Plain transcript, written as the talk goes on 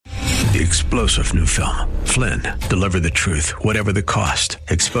The explosive new film, Flynn, deliver the truth, whatever the cost,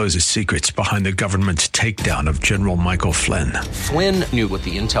 exposes secrets behind the government's takedown of General Michael Flynn. Flynn knew what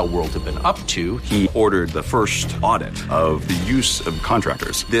the intel world had been up to. He ordered the first audit of the use of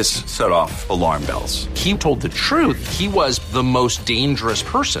contractors. This set off alarm bells. He told the truth. He was the most dangerous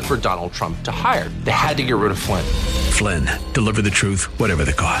person for Donald Trump to hire. They had to get rid of Flynn. Flynn, deliver the truth, whatever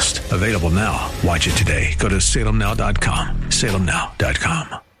the cost. Available now. Watch it today. Go to salemnow.com.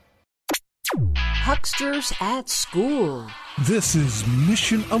 salemnow.com. Hucksters at School. This is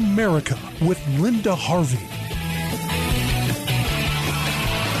Mission America with Linda Harvey.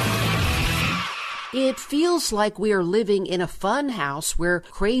 It feels like we are living in a fun house where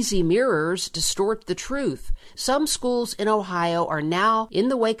crazy mirrors distort the truth. Some schools in Ohio are now, in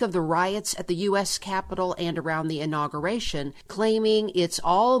the wake of the riots at the U.S. Capitol and around the inauguration, claiming it's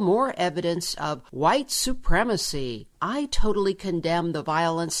all more evidence of white supremacy. I totally condemn the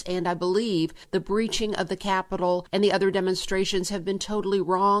violence, and I believe the breaching of the Capitol and the other demonstrations have been totally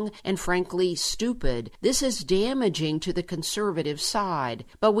wrong and frankly stupid. This is damaging to the conservative side.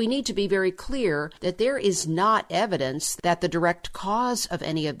 But we need to be very clear that there is not evidence that the direct cause of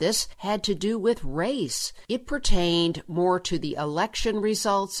any of this had to do with race. It pertained more to the election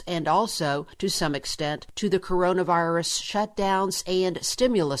results and also, to some extent, to the coronavirus shutdowns and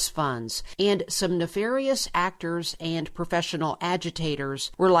stimulus funds. And some nefarious actors and professional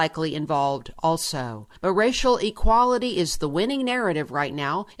agitators were likely involved also. But racial equality is the winning narrative right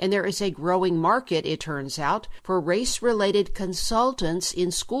now, and there is a growing market, it turns out, for race-related consultants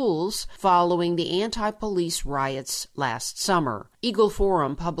in schools following the anti-police riots last summer. Eagle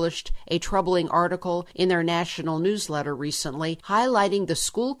Forum published a troubling article in their national newsletter recently highlighting the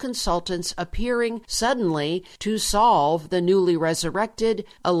school consultants appearing suddenly to solve the newly resurrected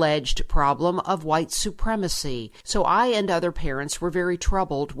alleged problem of white supremacy. So I and other parents were very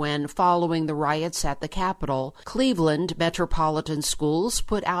troubled when, following the riots at the Capitol, Cleveland Metropolitan Schools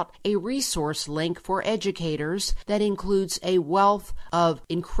put out a resource link for educators that includes a wealth of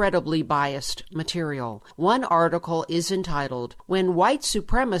incredibly biased material. One article is entitled, "When White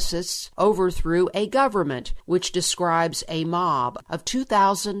Supremacists Overthrew a Government," which describes a mob of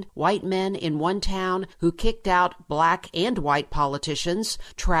 2,000 white men in one town who kicked out black and white politicians,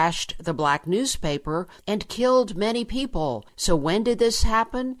 trashed the black newspaper, and killed many people. So when did this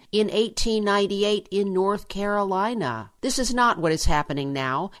happen? In 1898 in North Carolina. This is not what is happening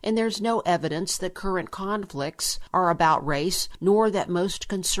now, and there's no evidence that current conflicts are about race, nor that most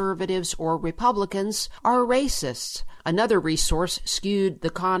conservatives or Republicans are racists. Another resource skewed the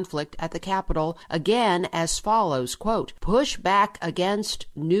conflict at the Capitol again as follows, quote, "Push back against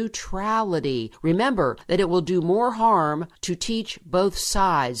neutrality. Remember that it will do more harm to teach both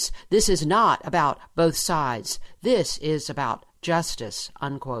sides. This is not about both sides. This is about justice,"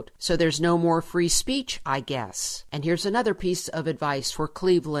 unquote. So there's no more free speech, I guess. And here's another piece of advice for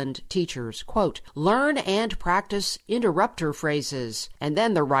Cleveland teachers, quote, "Learn and practice interrupter phrases." And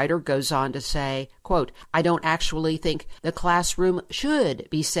then the writer goes on to say, quote, "I don't actually think the classroom should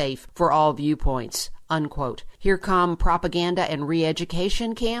be safe for all viewpoints," unquote. Here come propaganda and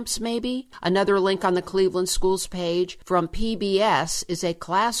re-education camps, maybe? Another link on the Cleveland Schools page from PBS is a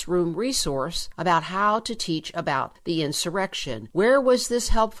classroom resource about how to teach about the insurrection. Where was this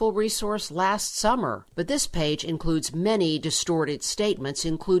helpful resource last summer? But this page includes many distorted statements,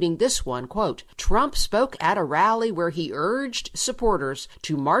 including this one, quote, "Trump spoke at a rally where he urged supporters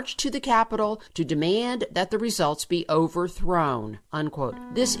to march to the Capitol to demand that the results be overthrown," unquote.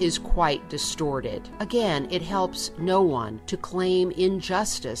 This is quite distorted. Again, it helps no one to claim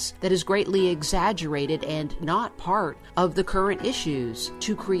injustice that is greatly exaggerated and not part of the current issues.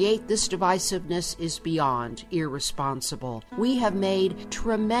 To create this divisiveness is beyond irresponsible. We have made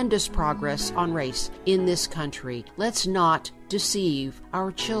tremendous progress on race in this country. Let's not deceive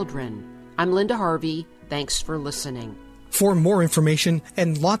our children. I'm Linda Harvey. Thanks for listening. For more information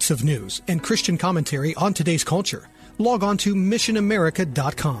and lots of news and Christian commentary on today's culture, log on to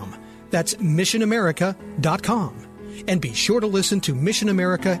missionamerica.com. That's missionamerica.com. And be sure to listen to Mission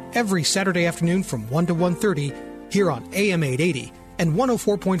America every Saturday afternoon from 1 to 1:30 here on AM 880 and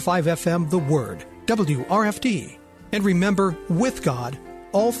 104.5 FM The Word, WRFD. And remember, with God,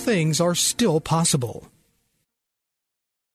 all things are still possible.